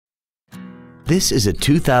This is a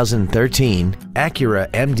 2013 Acura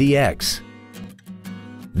MDX.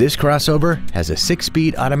 This crossover has a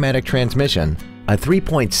 6-speed automatic transmission, a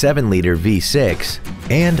 3.7-liter V6,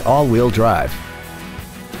 and all-wheel drive.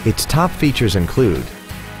 Its top features include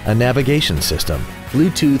a navigation system,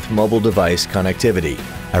 Bluetooth mobile device connectivity,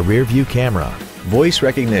 a rear-view camera, voice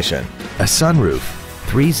recognition, a sunroof,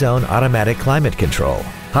 3-zone automatic climate control,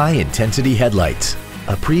 high-intensity headlights,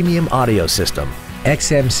 a premium audio system,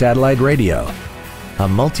 XM satellite radio, a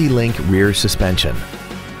multi-link rear suspension,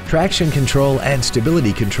 traction control and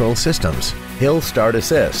stability control systems, hill start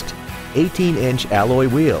assist, 18-inch alloy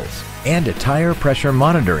wheels, and a tire pressure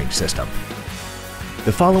monitoring system.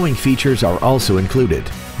 The following features are also included: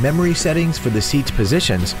 memory settings for the seat's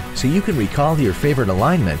positions so you can recall your favorite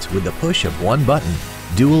alignments with the push of one button,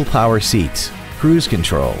 dual power seats, cruise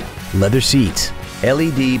control, leather seats,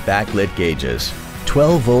 LED backlit gauges,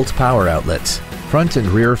 12-volt power outlets, front and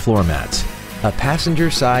rear floor mats, a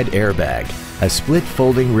passenger side airbag, a split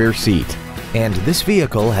folding rear seat, and this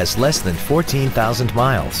vehicle has less than 14,000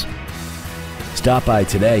 miles. Stop by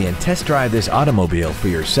today and test drive this automobile for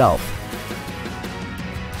yourself.